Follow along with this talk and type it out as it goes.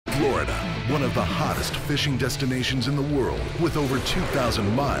Florida, one of the hottest fishing destinations in the world with over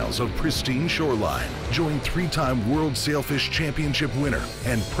 2,000 miles of pristine shoreline. Join three-time World Sailfish Championship winner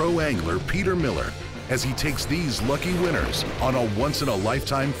and pro angler Peter Miller as he takes these lucky winners on a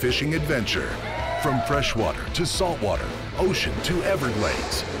once-in-a-lifetime fishing adventure. From freshwater to saltwater, ocean to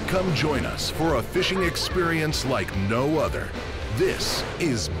Everglades, come join us for a fishing experience like no other. This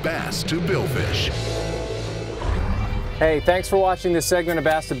is Bass to Billfish. Hey, thanks for watching this segment of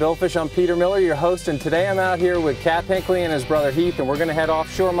Bass to Billfish. I'm Peter Miller, your host, and today I'm out here with Cap Hinckley and his brother Heath, and we're going to head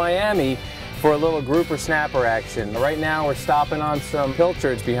offshore Miami for a little grouper snapper action. Right now we're stopping on some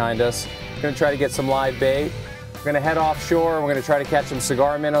pilchards behind us. We're going to try to get some live bait. We're going to head offshore. We're going to try to catch some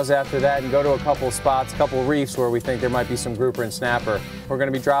cigar minnows after that and go to a couple of spots, a couple of reefs where we think there might be some grouper and snapper. We're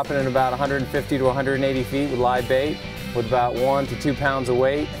going to be dropping in about 150 to 180 feet with live bait with about 1 to 2 pounds of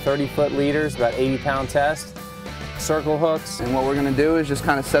weight, 30-foot leaders, about 80-pound test. Circle hooks. And what we're going to do is just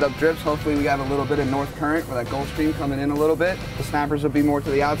kind of set up drips. Hopefully we got a little bit of north current with that Gulf Stream coming in a little bit. The snappers will be more to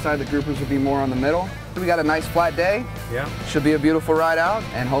the outside, the groupers will be more on the middle. We got a nice flat day. Yeah. Should be a beautiful ride out,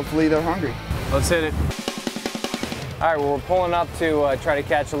 and hopefully they're hungry. Let's hit it. All right, well, we're pulling up to try to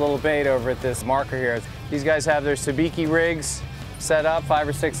catch a little bait over at this marker here. These guys have their sabiki rigs set up, 5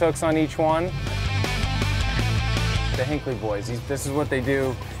 or 6 hooks on each one. The Hinckley boys, this is what they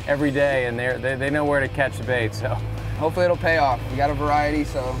do every day, and they know where to catch the bait, so. Hopefully it'll pay off. We got a variety,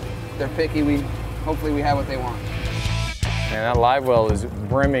 so if they're picky, hopefully we have what they want. And that live well is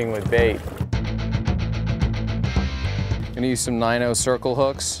brimming with bait. I'm gonna use some 9/0 circle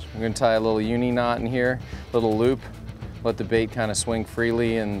hooks. I'm gonna tie a little uni knot in here, little loop, let the bait kind of swing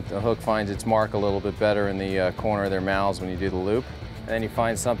freely, and the hook finds its mark a little bit better in the corner of their mouths when you do the loop. And then you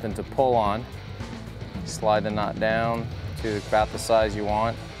find something to pull on. Slide the knot down to about the size you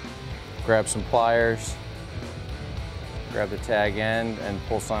want. Grab some pliers, grab the tag end and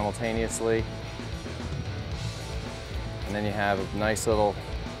pull simultaneously. And then you have a nice little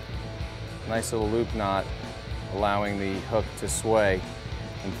loop knot allowing the hook to sway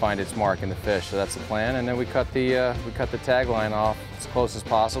and find its mark in the fish. So that's the plan. And then we cut the tag line off as close as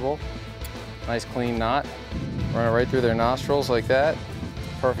possible. Nice clean knot. Run it right through their nostrils like that.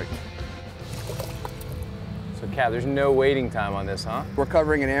 Perfect. So Cap, there's no waiting time on this, huh? We're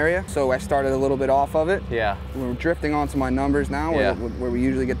covering an area, so I started a little bit off of it. Yeah. We're drifting onto my numbers now, where we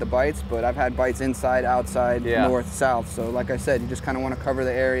usually get the bites, but I've had bites inside, outside, north, south. So like I said, you just kind of want to cover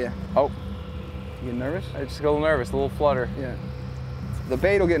the area. Oh. You get nervous? I just get a little nervous, a little flutter. Yeah. The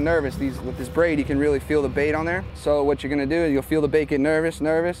bait will get nervous. With this braid, you can really feel the bait on there. So what you're gonna do is you'll feel the bait get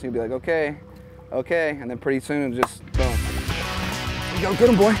nervous. You'll be like, okay, okay, and then pretty soon it'll just, boom. You go, get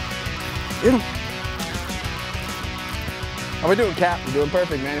him, boy. Get him. How we doing, Cap? You're doing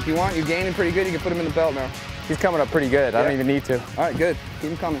perfect, man. If you want, you're gaining pretty good. You can put him in the belt now. He's coming up pretty good. I don't even need to. All right, good. Keep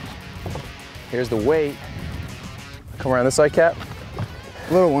him coming. Here's the weight. Come around this side, Cap.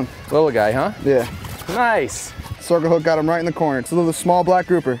 Little one. Little guy, huh? Yeah. Nice. Circle hook got him right in the corner. It's a little small black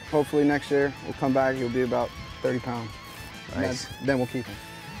grouper. Hopefully next year we'll come back. He'll be about 30 pounds. Nice. Then we'll keep him.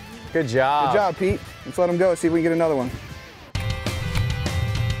 Good job. Good job, Pete. Let's let him go. See if we can get another one.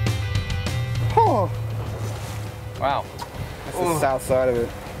 Oh. Wow. That's the south side of it.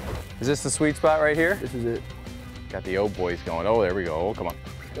 Is this the sweet spot right here? This is it. Got the old boys going. Oh, there we go. Oh, come on.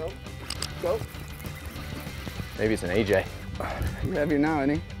 Go. Go. Maybe it's an AJ. You're heavier now,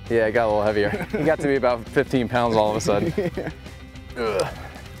 isn't he? Yeah, it got a little heavier. He got to be about 15 pounds all of a sudden. Yeah.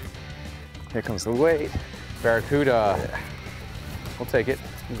 Here comes the weight. Barracuda. Yeah. We'll take it.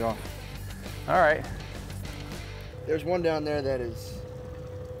 He's off. All right. There's one down there that is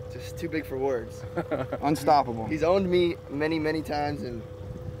just too big for words. Unstoppable. He's owned me many, many times, and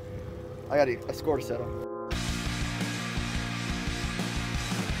I got a score to settle.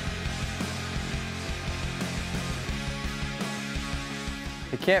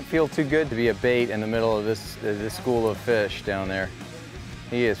 It can't feel too good to be a bait in the middle of this school of fish down there.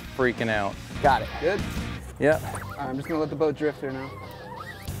 He is freaking out. Got it. Good? Yeah. All right, I'm just gonna let the boat drift here now.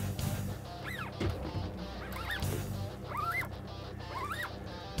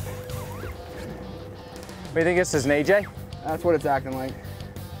 What do you think this is, an AJ? That's what it's acting like.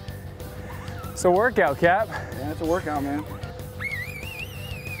 It's a workout, Cap. Yeah, it's a workout, man.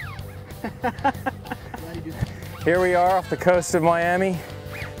 Here we are off the coast of Miami,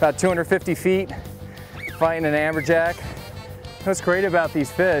 about 250 feet, fighting an amberjack. What's great about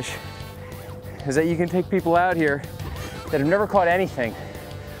these fish is that you can take people out here that have never caught anything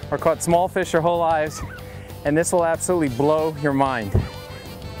or caught small fish their whole lives, and this will absolutely blow your mind.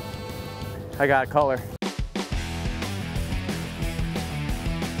 I got color.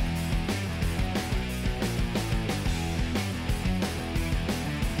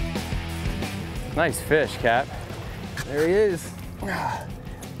 Nice fish, Cap. There he is.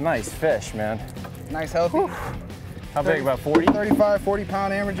 Nice fish, man. Nice, healthy. Whew. How big, about 40? 35, 40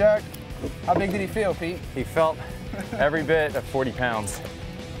 pound amberjack. How big did he feel, Pete? He felt every bit of 40 pounds.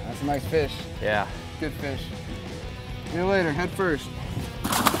 That's a nice fish. Yeah. Good fish. See you later, head first.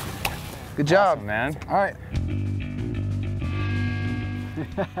 Good job. Awesome, man. All right.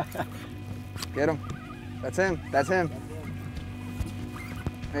 Get him. That's him. That's him.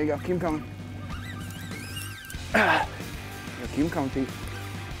 There you go. Keep him coming. Keep him coming, Pete.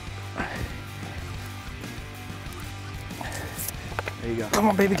 There you go. Come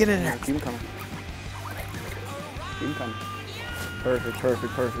on, baby, get in there. Keep him coming. Keep him coming. Perfect,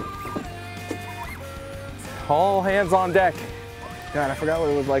 perfect, perfect. All hands on deck. God, I forgot what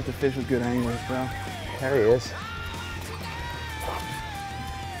it was like to fish with good anglers, bro. There he is.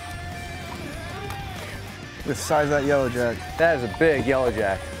 The size of that yellowjack. That is a big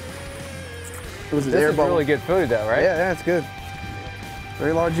yellowjack. It was his This air is bubble. really good food, though, right? Yeah, that's good.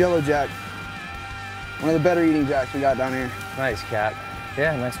 Very large yellowjack. One of the better eating jacks we got down here. Nice, Cap.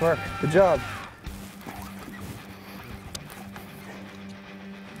 Yeah, nice work. Good job.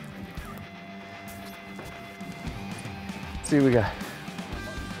 Let's see what we got.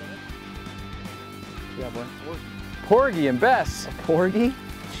 Yeah, boy. Porgy and Bess. Porgy?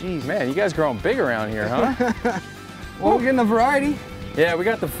 Jeez. Man, you guys growing big around here, huh? Well, we're getting a variety. Yeah, we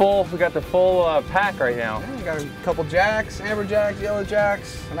got the full pack right now. Yeah, we got a couple jacks, amberjacks,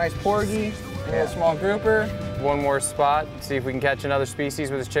 yellowjacks, a nice porgy, a little small grouper. One more spot, see if we can catch another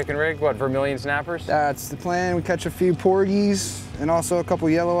species with this chicken rig. What, vermilion snappers? That's the plan. We catch a few porgies and also a couple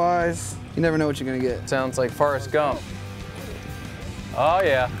yellow eyes. You never know what you're gonna get. Sounds like Forrest Gump. Oh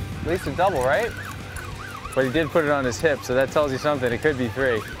yeah, at least a double, right? But he did put it on his hip, so that tells you something. It could be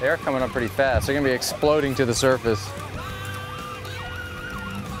 3. They are coming up pretty fast. They're gonna be exploding to the surface.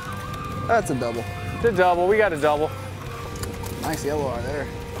 That's a double. It's a double, we got a double. Nice yellow eye there.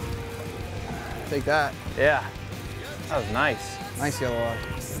 Take that. Yeah, that was nice. Nice yellow eye.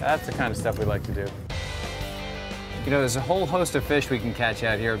 That's the kind of stuff we like to do. You know, there's a whole host of fish we can catch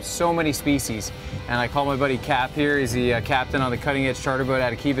out here, so many species. And I call my buddy Cap here. He's the captain on the Cutting Edge charter boat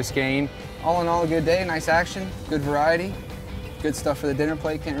out of Key Biscayne. All in all, a good day, nice action, good variety. Good stuff for the dinner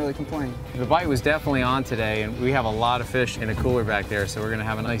plate, can't really complain. The bite was definitely on today, and we have a lot of fish in a cooler back there, so we're gonna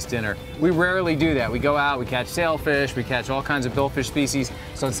have a nice dinner. We rarely do that. We go out, we catch sailfish, we catch all kinds of billfish species,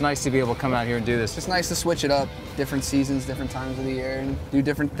 so it's nice to be able to come out here and do this. It's nice to switch it up, different seasons, different times of the year, and do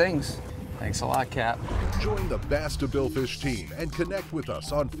different things. Thanks a lot, Cap. Join the Bass to Billfish team and connect with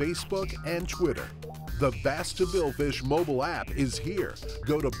us on Facebook and Twitter. The Bass to Billfish mobile app is here.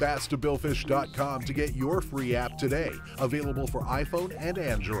 Go to basstobillfish.com to get your free app today. Available for iPhone and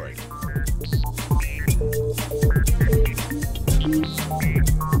Android.